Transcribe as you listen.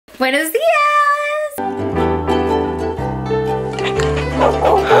Buenos días.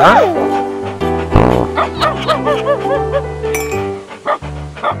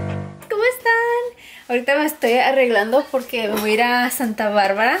 ¿Cómo están? Ahorita me estoy arreglando porque me voy a ir a Santa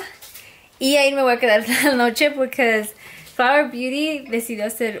Bárbara y ahí me voy a quedar la noche porque Flower Beauty decidió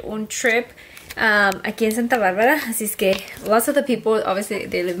hacer un trip aquí en Santa Bárbara. Así es que lots of the people, obviously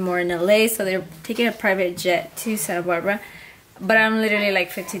they live more in LA, so they're taking a private jet to Santa Bárbara. But I'm literally like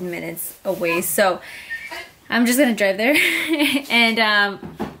 15 minutes away, so I'm just gonna drive there. And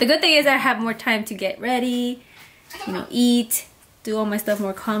the good thing is I have more time to get ready, you know, eat, do all my stuff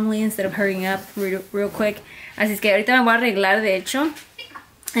more calmly instead of hurrying up real quick. Así es que ahorita me voy a arreglar, de hecho,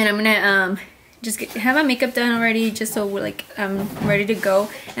 and I'm gonna just have my makeup done already, just so like I'm ready to go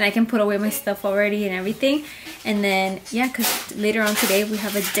and I can put away my stuff already and everything. And then yeah, because later on today we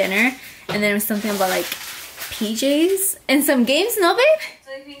have a dinner, and then something about like PJs and some games, no babe?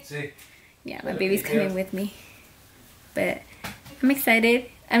 Sí. Yeah, my baby's coming with me, but I'm excited.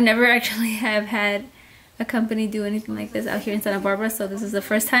 I've never actually have had a company do anything like this out here in Santa Barbara, so this is the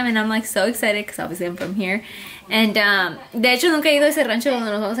first time, and I'm like so excited because obviously I'm from here. And de hecho nunca he ido a ese rancho donde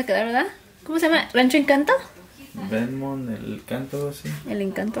nos vamos a quedar, ¿verdad? ¿Cómo se llama? ¿Rancho Encanto? Barrymore, El Encanto, así. El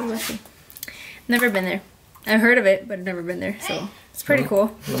Encanto, algo así. Never been there. I've heard of it, but I've never been there, so it's pretty cool.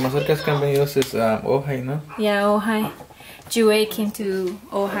 Lo más cerca que han venido es Ojai, ¿no? Yeah, Ojai. Jue came to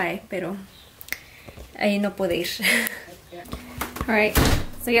Ojai, pero ahí no pude ir. Alright,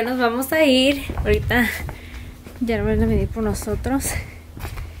 so ya nos vamos a ir. Ahorita ya no van a venir por nosotros.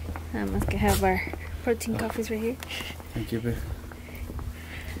 Nada más que have our protein coffees right here. Thank you, babe.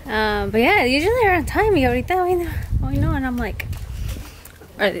 But yeah, usually they're on time. Y ahorita hoy no, and I'm like,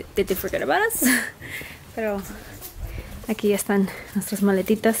 did they forget about us? Pero aquí ya están nuestras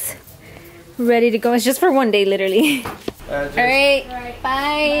maletitas ready to go. It's just for one day, literally. Alright,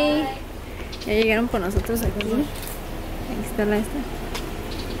 bye. Ya llegaron por nosotros aquí. Ahí está la esta.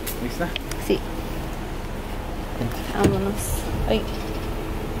 ¿Lista? Sí. Vámonos. Ay.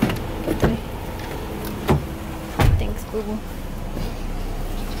 ¿Qué trae? Thanks, boo boo.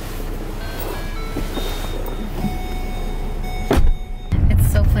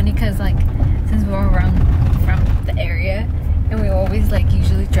 It's so funny because like since we're around from the area and we always like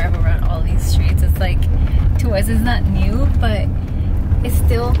usually drive around all these streets, it's like to us it's not new, but it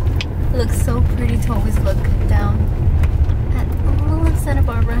still looks so pretty to always look down at Santa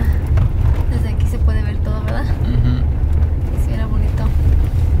Barbara. Desde aquí se puede ver todo, ¿verdad? Es bien bonito.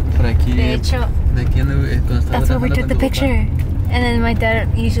 Por aquí. De hecho, de aquí that's where we took the picture. And then my dad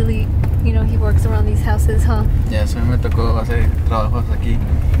usually, you know, he works around these houses, huh? Ya, eso me tocó hacer trabajos aquí.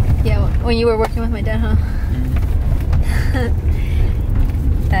 Yeah, when you were working with my dad, huh?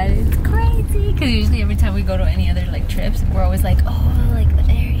 That is crazy. Because usually every time we go to any other like trips, we're always like, oh, like the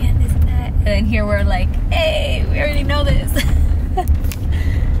area and this and that. And then here we're like, hey, we already know this.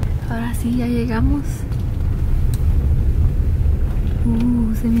 Ahora sí, ya llegamos.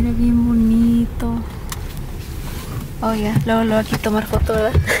 Se mira bien bonito. Oh yeah, luego aquí tomar foto,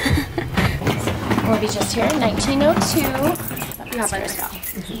 ¿verdad? We'll be just here in 1902. You have our stuff.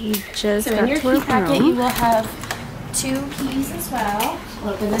 Just so in your key packet, you will have 2 keys as well.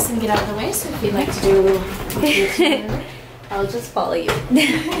 I'll open this and get out of the way. So if you'd like to do a little, I'll just follow you.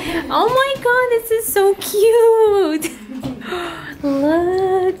 Oh my god, this is so cute.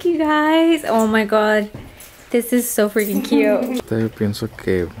 Look, you guys. Oh my god, this is so freaking cute. Yo pienso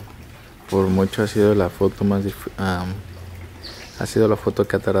que por mucho ha sido la foto más ha sido la foto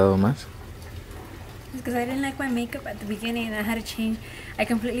que ha tardado más. Because I didn't like my makeup at the beginning and I had to change. I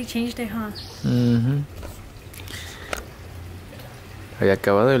completely changed it, huh? Había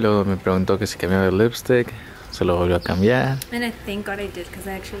acabado y luego me preguntó que si cambiaba el lipstick. Se lo volvió a cambiar. And I thank God I did because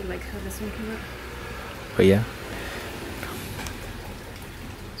I actually like how this one came out. Pues ya.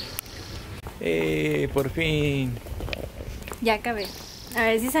 Por fin. Ya acabé. A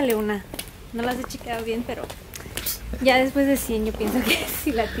ver si sale una. No las he checado bien, pero ya después de 100 yo pienso que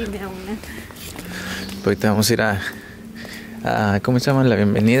sí la tiene a una. Ahorita vamos a ir a ¿cómo se llama? La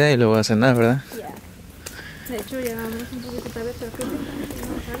bienvenida y luego a cenar, ¿verdad? Yeah. De hecho ya vamos un poquito tarde, pero creo que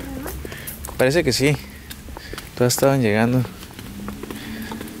estamos tarde, ¿no? Parece que sí. Todas estaban llegando.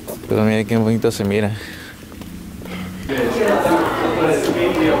 Pero mira qué bonito se mira.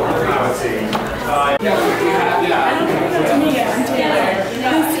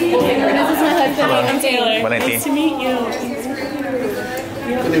 Buena a ti. Nice to meet you.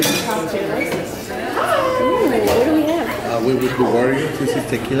 What do we have? We would be warrior. This is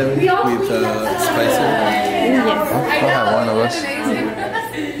tequila with spicy. Yes. I'll have one of us.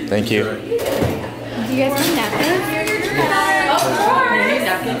 Thank you. Do you guys want napkins?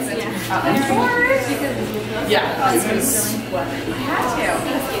 How are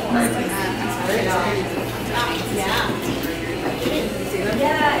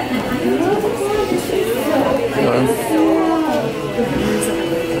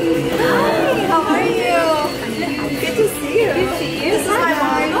you? Good to see you. Good to see you. This is my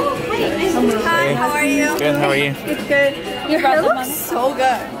mom. Oh, hi. Hi, how are you? Good, how are you? It's good. Your hair looks so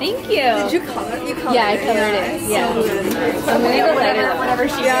good. Thank you. Did you color it? You colored Yeah, I colored it. Yeah. So good. So I'm gonna go later. Whatever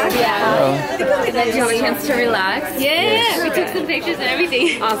she did. Yeah. And then do you have a chance to relax? Yeah. We took some pictures and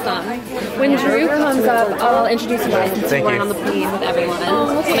everything. Awesome. When Drew comes up, I'll introduce you guys since Thank we're you. on the plane with everyone.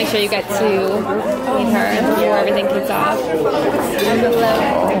 So make sure you get to meet her before everything kicks off. I would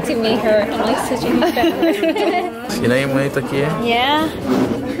love to meet her. I'm like such a huge fan. ¿Y no hay un monito aquí, eh? Yeah.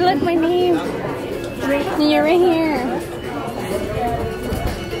 Look, my name. You're right here.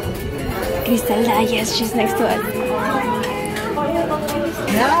 Griselda, yes, she's next to us.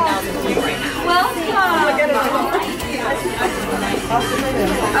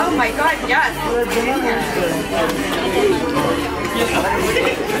 Oh my God, yes.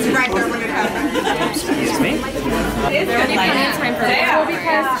 It's right there when it happens. Excuse me? There'll be plenty of time for that.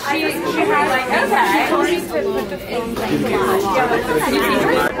 Because she had like, okay.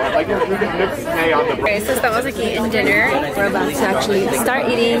 Okay, so estamos aquí en dinner. We're about to actually start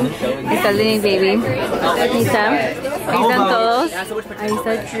eating. Está el little baby. Ahí están todos. Ahí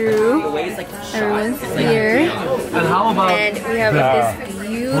está Drew. Everyone's here. And we have this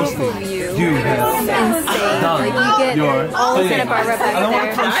beautiful view. It's insane. Like you get all of Santa Barbara back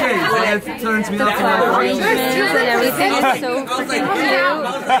there. It turns me The flower arrangements and everything is so freaking cute.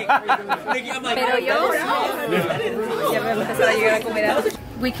 Pero yo ya me empezó a llegar la comida.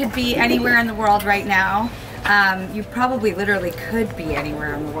 We could be anywhere in the world right now. You probably literally could be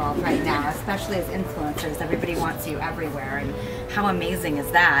anywhere in the world right now, especially as influencers. Everybody wants you everywhere, and how amazing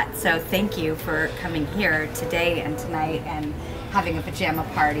is that? So thank you for coming here today and tonight and having a pajama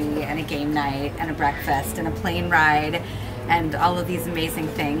party and a game night and a breakfast and a plane ride and all of these amazing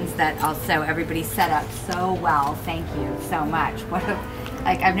things that also everybody set up so well. Thank you so much. What a,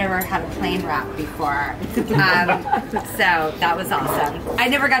 like, I've never had a plane wrap before. So that was awesome. I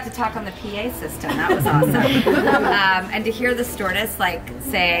never got to talk on the PA system. That was awesome. And to hear the stewardess like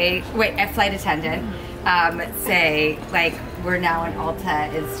say, wait, a flight attendant say like we're now in Ulta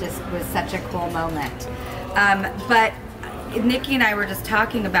was such a cool moment. But Nikki and I were just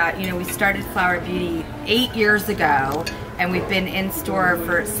talking about, you know, we started Flower Beauty 8 years ago, and we've been in store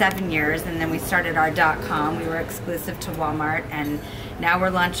for 7 years, and then we started our .com. We were exclusive to Walmart, and now we're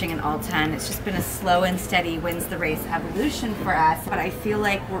launching in Ulta, and it's just been a slow and steady wins the race evolution for us. But I feel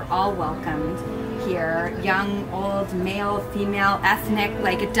like we're all welcomed here, young, old, male, female, ethnic,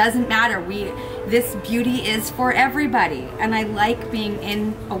 like it doesn't matter. This beauty is for everybody, and I like being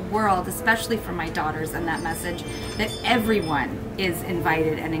in a world, especially for my daughters, and that message that everyone is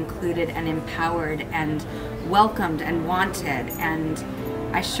invited and included and empowered and welcomed and wanted. And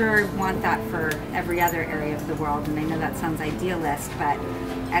I sure want that for every other area of the world, and I know that sounds idealist, but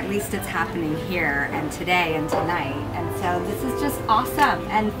at least it's happening here and today and tonight. And so this is just awesome,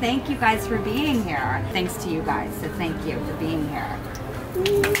 and thank you guys for being here. Thanks to you guys, so thank you for being here.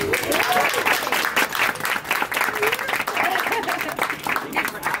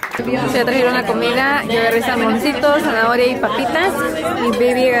 Se trajeron la comida, yo agarré salmoncitos, zanahoria y papitas. Mi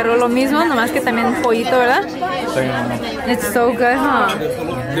baby agarró lo mismo, nomás que también pollito, ¿verdad? It's so good, huh?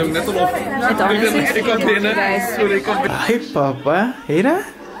 It's honestly so good, guys. Ay, papá, ¿era?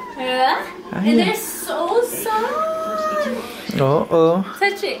 ¿Verdad? Ay. And they're so soft. Oh.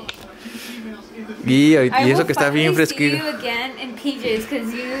 Touch it. Y eso que está bien fresquito. I will finally see you again in PJs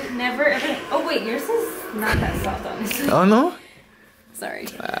because you never ever... Oh wait, yours is not that soft, honestly. Oh, ¿no? Sorry.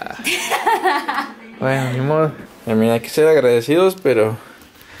 Bueno, ni modo. También hay que ser agradecidos, pero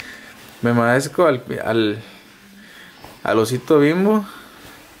me agradezco al osito Bimbo.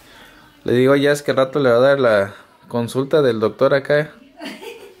 Le digo a Jazz que al rato le va a dar la consulta del doctor acá.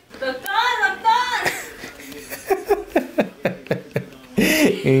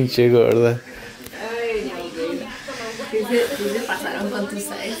 Hinche gorda. ¿Qué se pasaron con tu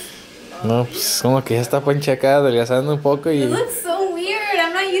size? No, pues como que ya está poncha acá, adelgazando un poco y... It looks so weird.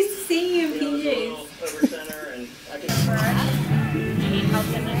 I'm not used to seeing you in PJs.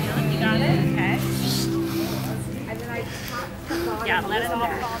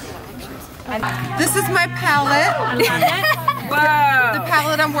 This is my palette. Whoa. The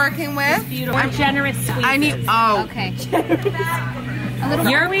palette I'm working with. Beautiful. Generous squeeze. I need, oh. Okay.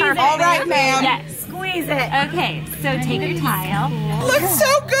 You're perfect. All right, ma'am. Yes. Squeeze it. Okay, so take your tile. looked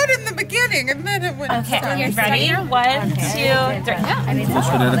so good in the beginning, and then it went. Okay, you're ready? 1, 2, 3.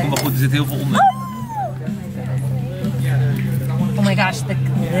 Oh my gosh, the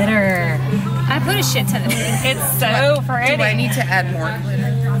glitter. I put a shit ton of it. It's so pretty. Do I need to add more glitter?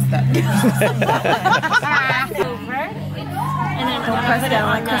 And then don't press it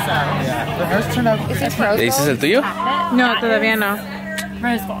on The hairs turned out. ¿Te dices el tuyo? No, todavía no.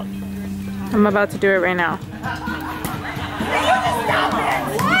 rose gold. I'm about to do it right now.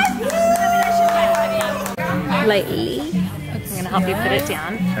 Lightly. I'm gonna help you put it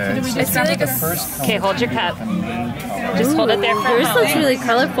down. Okay, hold your cup. Just hold it there for a Yours moment. looks really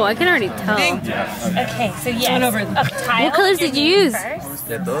colorful. I can already tell. Okay, so yes. What colors did you use?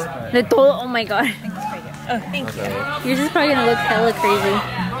 De todo. De todo. Oh my god. Oh, thank you. Yours is probably gonna look hella crazy.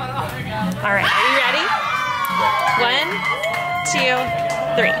 All right, are you ready? 1, 2,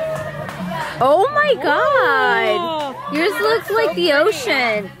 3. Oh my god. Yours looks like the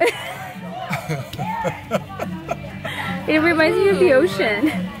ocean. It reminds me of the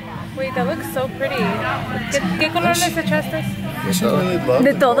ocean. Wait, that looks so pretty. ¿Qué color les echaste?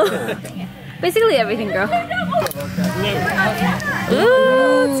 De todo. Basically everything, girl.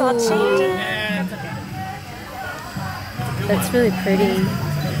 Ooh, It's all changing. that's really pretty.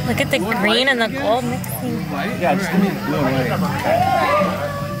 Look at the green and the gold mixing. Yeah, just give me blue and white.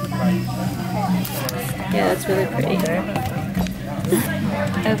 Yeah, that's really pretty.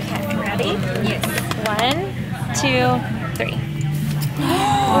 Okay, ready? Yes. 1, 2, 3.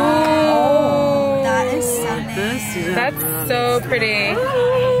 Oh, That is so nice. that's so pretty.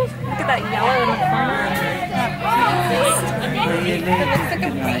 Look at that yellow in the corner.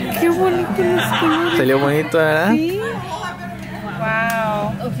 Salió bonito, ¿verdad?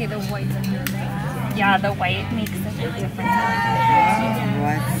 Wow. Okay, the white. Yeah, the white makes such a difference.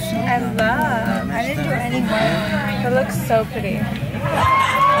 I love. I didn't do any work. It looks so pretty. It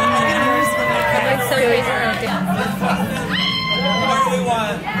looks so crazy.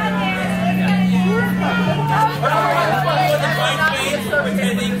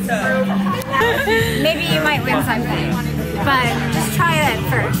 Maybe you might win something, but just try it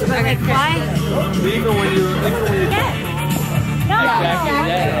first. Like, why? No,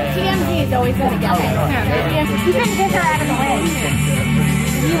 TMZ is always going to get it. You can hit her out of the way.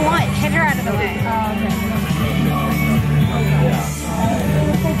 You want, hit her out of the way.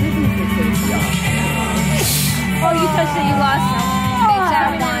 Oh, you touched it, you lost. Bitch, I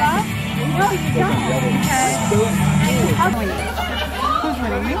won. No, you don't. Who's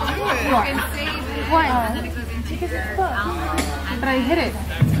winning? Me? One. But I hit it.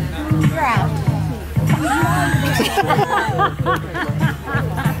 You're out.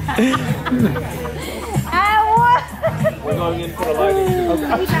 I won. We're going in for a live.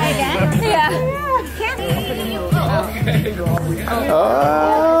 Can we try again? Yeah. Can we?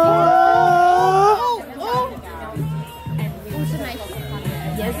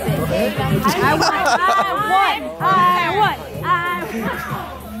 I won.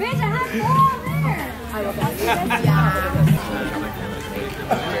 Bitch, I had 4 there.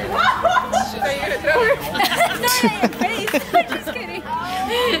 I'm just kidding. I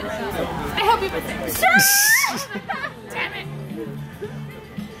hope you put it. Damn it.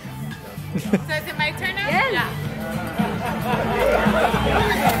 So is it my turn now? Yes. Yeah.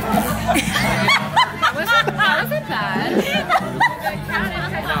 That wasn't bad.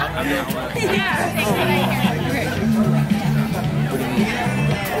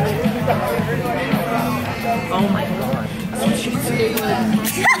 Oh my god.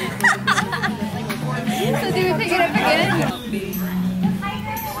 So do we pick it up again?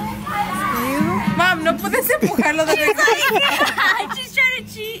 Mom, no puedes empujarlo de regreso. I'm just trying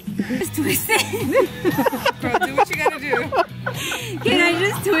to cheat. Just twist it. Bro, do what you gotta do. Can I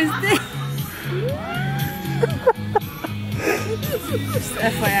just twist it? Just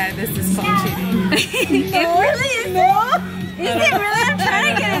FYI, this is phone cheating. It really is. No. Is it really? I'm trying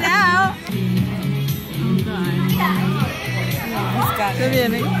to get it out. He's got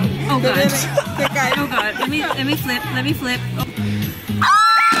it. Oh god. Se cae. Oh god. Let me flip. Let me flip. Oh.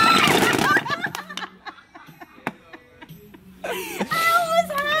 I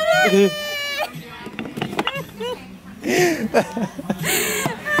almost had it.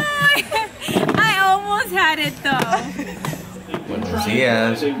 I almost had it though. Buenos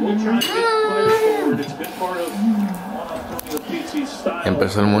días.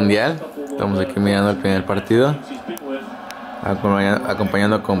 Empezó el mundial. Estamos aquí mirando el primer partido.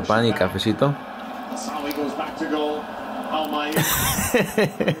 Acompañando con pan y cafecito.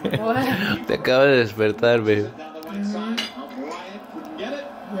 Te acabo de despertar, babe.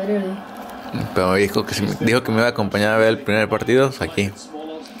 Literally. Pero dijo que me iba a acompañar a ver el primer partido. Pues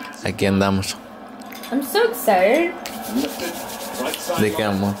aquí andamos. I'm so excited. ¿De qué,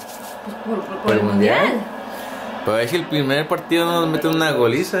 amor? Por el mundial. Pero es que el primer partido nos mete una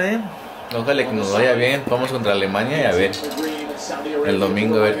goliza, Ojalá que nos vaya bien. Vamos contra Alemania y a ver el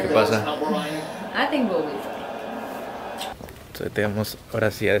domingo a ver qué pasa. I think we'll win. Entonces tenemos ahora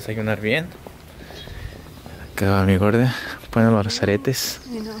sí a desayunar bien. Acá va mi gorda. Ponen los aretes.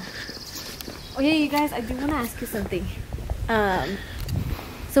 I know. Oh yeah, you guys, I do want to ask you something.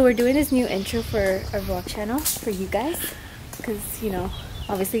 So we're doing this new intro for our vlog channel for you guys, because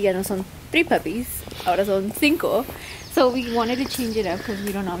obviously ya no son 3 puppies, ahora son 5. So we wanted to change it up because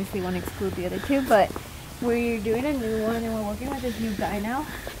we don't obviously want to exclude the other 2, but we're doing a new one and we're working with this new guy now.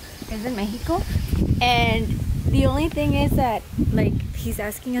 He's in Mexico, and the only thing is that like he's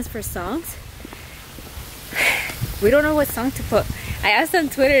asking us for songs. We don't know what song to put. I asked on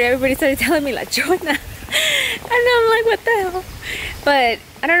Twitter, everybody started telling me La Chona. And I'm like, what the hell? But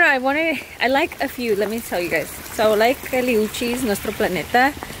I don't know, I like a few, let me tell you guys. So I like Liuchi's Nuestro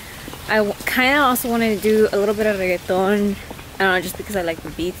Planeta. I kind of also wanted to do a little bit of reggaeton. I don't know, just because I like the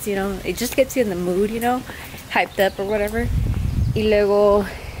beats, It just gets you in the mood, hyped up or whatever. Y luego,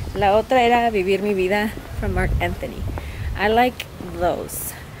 la otra era Vivir Mi Vida from Mark Anthony. I like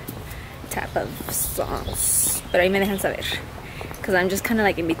those type of songs. Pero ahí me dejan saber. Because I'm just kind of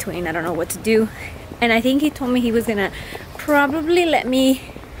like in between. I don't know what to do. And I think he told me he was gonna probably let me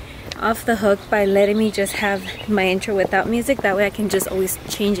off the hook by letting me just have my intro without music. That way I can just always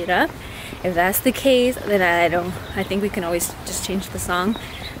change it up. If that's the case, then I think we can always just change the song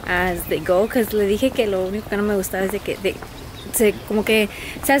as they go. Because le dije que lo único que no me gustaba es de que como que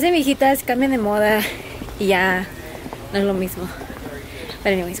se hacen viejitas, cambian de moda y ya no es lo mismo.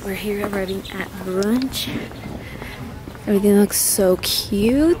 But anyways, we're here arriving at brunch. Everything looks so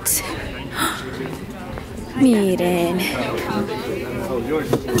cute. Miren.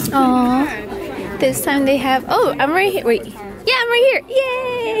 Aww. This time they have... Oh, I'm right here. Wait. Yeah, I'm right here.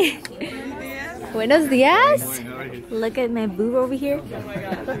 Yay! Buenos dias. Look at my boob over here.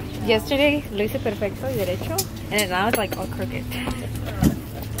 Yesterday, lo hice perfecto y derecho. And now it's like all crooked.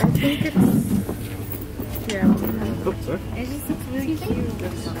 I think it's... Here, Oops, sorry. it just looks really cute.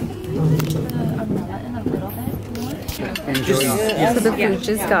 So the food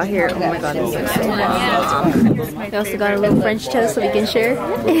just got here. Oh my god, this looks so good. We also got a little French toast so we can share.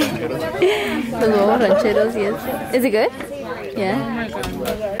 The little rancheros, yes. Is it good? Yeah.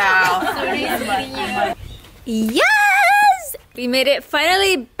 Wow. Yes! We made it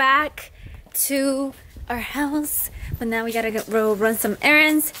finally back to our house. But now we gotta go run some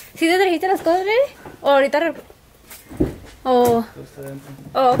errands. ¿Sí te trajiste las cosas, Rey? ¿O ahorita? Oh,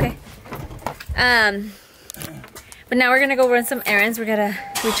 okay. But now we're gonna go run some errands. We're gonna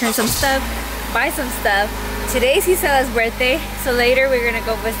return some stuff, buy some stuff. Today's Gisela's birthday, so later we're gonna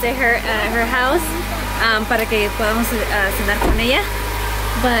go visit her at her house para que podamos cenar con ella.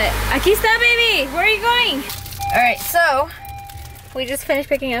 But aquí está, baby. Where are you going? All right, so we just finished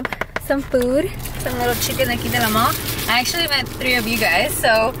picking up some food, some little chicken aquí de la mall. I actually met 3 of you guys,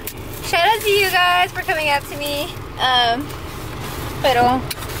 so shout out to you guys for coming out to me. Pero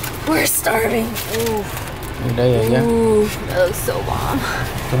we're starving. Ooh. Ooh, that looks so bomb.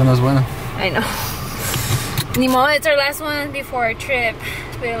 Pero no es bueno. I know. Ni modo, it's our last one before our trip,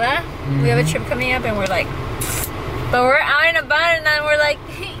 ¿verdad? We have a trip coming up and we're like, but we're out and about and then we're like,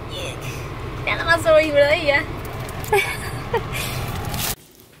 ya nada más hoy, ¿verdad? Ya.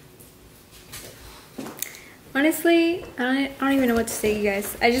 Honestly, I don't even know what to say, you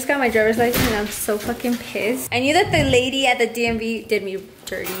guys. I just got my driver's license and I'm so fucking pissed. I knew that the lady at the DMV did me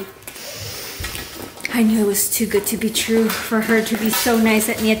dirty. I knew it was too good to be true for her to be so nice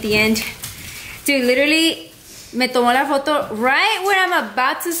at me at the end. Dude, literally, me tomó la foto right when I'm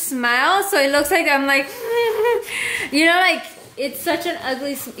about to smile, so it looks like I'm like, like, it's such an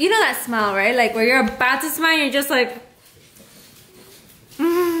ugly, you know that smile, right? Like, where you're about to smile, you're just like,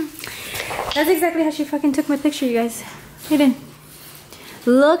 That's exactly how she fucking took my picture, you guys. Hayden,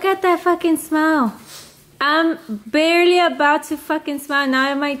 look at that fucking smile. I'm barely about to fucking smile.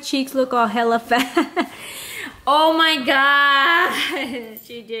 Now my cheeks look all hella fat. Oh my god.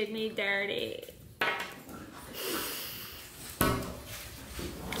 She did me dirty.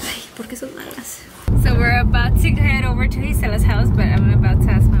 Ay, ¿por qué son malas? So we're about to head over to Gisela's house, but I'm about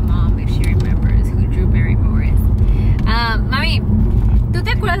to ask my mom if she remembers who Drew Barrymore is. Mami, ¿tú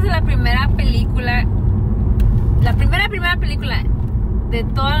te acuerdas de la primera película? La primera película de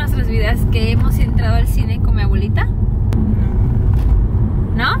todas nuestras vidas que hemos entrado al cine con mi abuelita?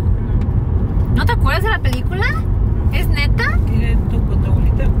 ¿No? ¿No te acuerdas de la película? ¿Es neta? ¿Tú con tu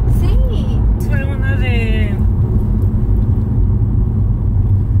abuelita? Sí.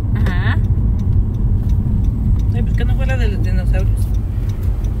 la de los dinosaurios.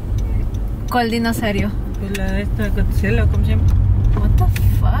 ¿Cuál dinosaurio? Pues la esta Godzilla, ¿cómo se llama? What the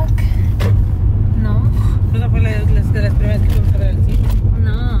fuck? No. Esa fue de las primeras que fuimos a ver al cine.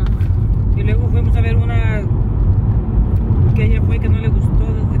 No. Y luego fuimos a ver una que ella fue que no le gustó,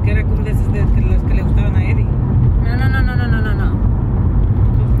 que era como de esas de las que le gustaban a Eddie. No.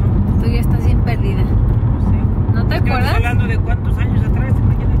 Tú ya estás bien perdida. ¿No te acuerdas? Hablando de cuántos años atrás,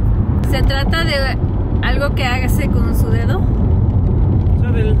 imagínate. Se trata de algo que hágase con su dedo. O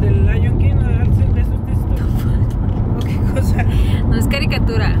sea, del Lion King, de esos textos. ¿O qué cosa? No es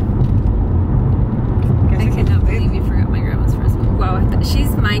caricatura. I cannot believe you forgot my grandma's first one. Wow,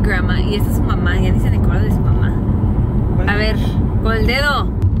 she's my grandma. Y esta es su mamá. Ya ni se acuerda de su mamá. A ver, con el dedo.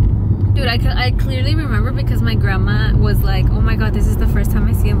 Dude, I clearly remember because my grandma was like, oh my god, this is the first time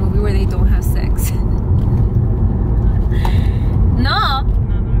I see a movie where they don't have sex. No.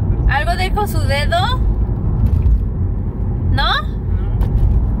 ¿Algo de con su dedo? ¿No?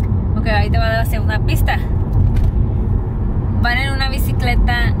 Ok, ahí te voy a dar la segunda pista. Van en una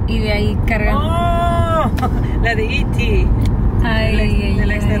bicicleta y de ahí cargan. ¡Oh! La de E.T.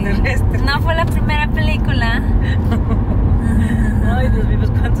 Del extraterrestre. No fue la primera película. Ay, Dios mío,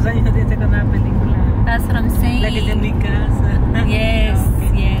 ¿cuántos años tiene con la película? That's what I'm saying. La que tiene en mi casa. Yes,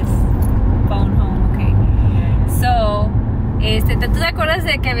 Okay. yes. Phone home, okay. So, ¿tú te acuerdas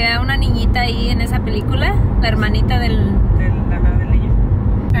de que había una niñita ahí en esa película? La hermanita del niño.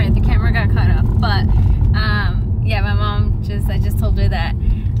 Alright, the camera got caught up, but yeah, my mom I just told her that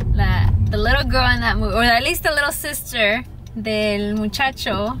the little girl in that movie, or at least the little sister del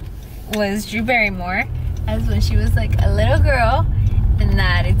muchacho, was Drew Barrymore, as when she was like a little girl, and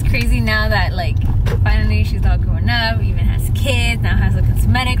that it's crazy now that like finally she's all grown up, even has kids, now has a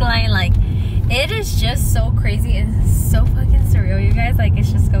cosmetic line. Like, it is just so crazy and so fucking surreal, you guys. Like,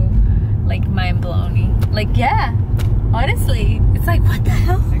 it's just so like mind blowing. Like, yeah, honestly, it's like, what the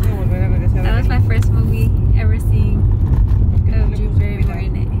hell? That was my first movie ever seeing of Drew Barrymore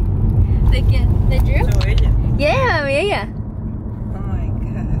in it. ¿De quién? ¿De Drew? So ella. Yeah, ella. Oh my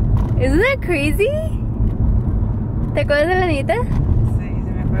god. Isn't that crazy? ¿Te acuerdas de la niñita? Sí,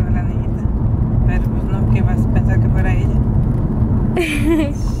 sí me acuerdo de la niñita. Pero pues no, ¿qué vas a pensar que fuera ella?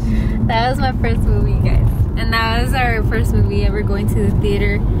 That was my first movie, guys. And that was our first movie ever going to the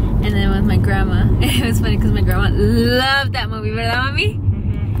theater. And then with my grandma. It was funny because my grandma loved that movie, ¿verdad, mami?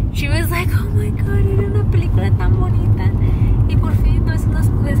 She was like, oh my god, era una película tan bonita. Y por fin no es una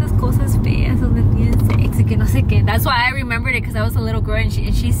de esas cosas feas donde tienen sex y que no sé qué. That's why I remembered it, because I was a little girl and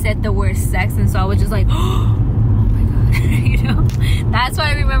she said the word sex, and so I was just like, oh my god, you know? That's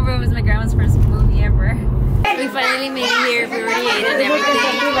why I remember it was my grandma's first movie ever. We finally made it here. We already ate and everything,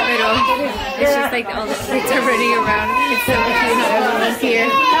 pero it's just like all the kids are running around. It's so cute how everyone's here.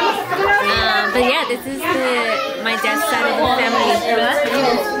 But yeah, this is my dad's side of the family.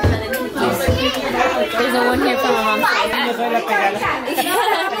 There's no one here from my mom's side.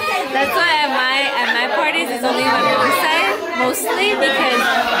 That's why at my parties it's only my mom's side, mostly because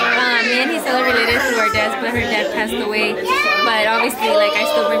me and his are related through our dads, but her dad passed away. But obviously, like, I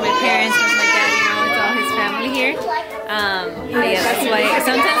still bring my parents with my dad, you know, it's all his family here. But yeah, that's why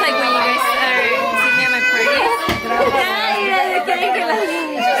sometimes, like, when you guys see me at my parties,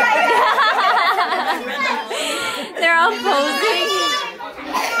 they're all posing.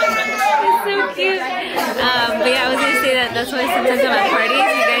 It's so cute. But yeah, I was gonna say that's why sometimes at my parties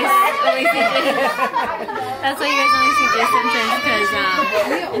you guys only see Jay. That's why you guys only see Jay sometimes, because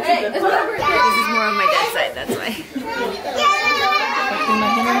this is more on my dad's side. That's why.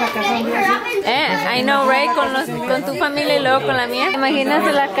 I know, right? Con tu familia y luego con la mía. ¿Imaginas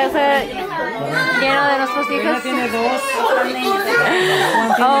la casa llena de nuestros hijos? Tiene dos.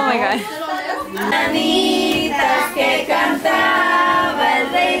 Oh my god. Manitas que cantamos.